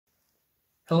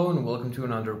Hello and welcome to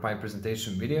another pipe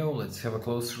presentation video. Let's have a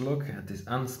closer look at this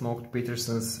unsmoked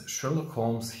Peterson's Sherlock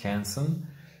Holmes Hanson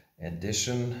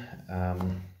edition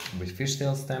with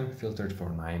fishtail stem filtered for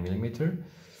 9mm.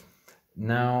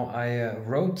 Now I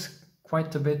wrote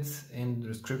quite a bit in the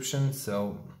description,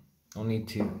 so I'll need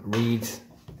to read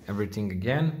everything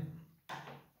again.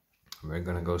 We're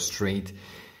gonna go straight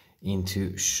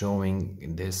into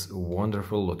showing this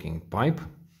wonderful looking pipe.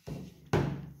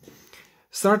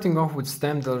 Starting off with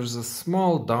stem, there's a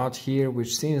small dot here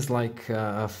which seems like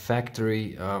a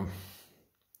factory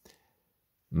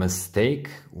mistake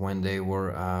when they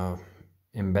were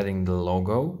embedding the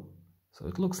logo. So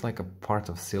it looks like a part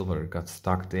of silver got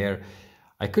stuck there.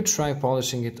 I could try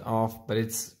polishing it off, but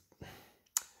it's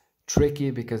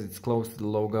tricky because it's close to the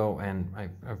logo, and I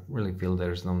really feel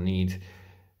there's no need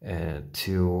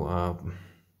to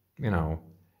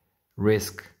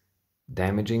risk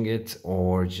damaging it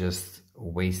or just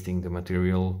wasting the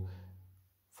material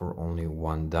for only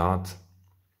one dot.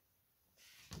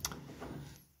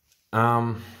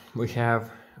 We have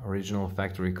original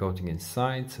factory coating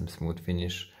inside, some smooth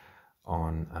finish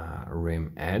on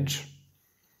rim edge.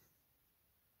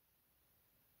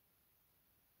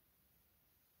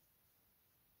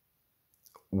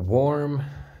 Warm,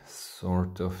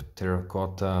 sort of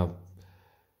terracotta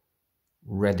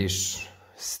reddish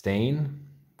stain.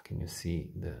 Can you see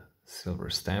the silver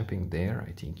stamping there?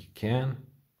 I think you can.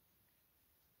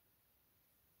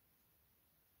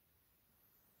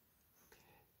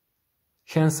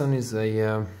 Hanson is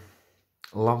a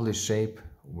lovely shape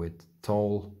with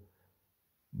tall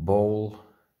bowl,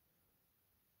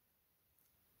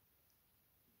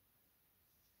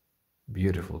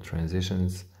 beautiful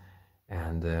transitions,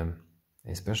 and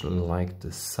I especially like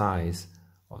the size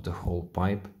of the whole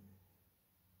pipe.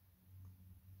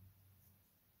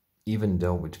 Even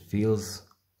though it feels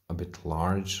a bit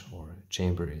large, or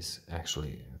chamber is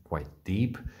actually quite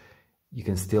deep, you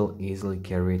can still easily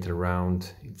carry it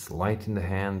around. It's light in the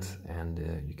hand, and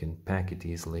you can pack it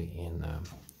easily in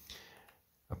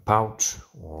a pouch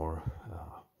or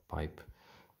a pipe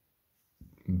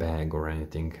bag or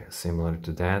anything similar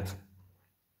to that.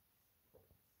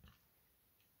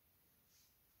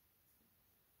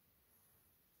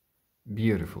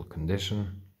 Beautiful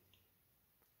condition.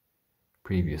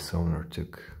 Previous owner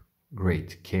took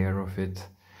great care of it,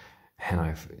 and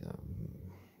I've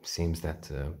seems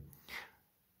that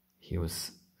he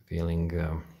was feeling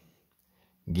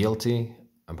guilty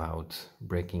about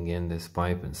breaking in this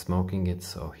pipe and smoking it,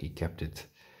 so he kept it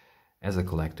as a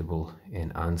collectible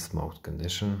in unsmoked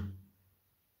condition.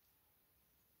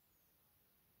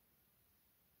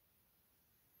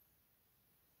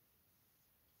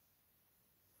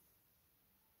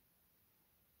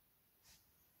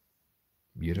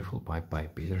 Beautiful pipe by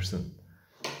Peterson.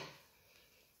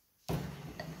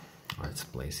 Let's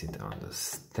place it on the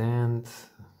stand.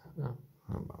 Oh,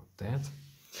 how about that?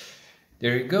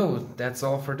 There you go. That's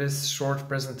all for this short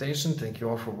presentation. Thank you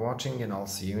all for watching, and I'll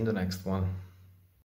see you in the next one.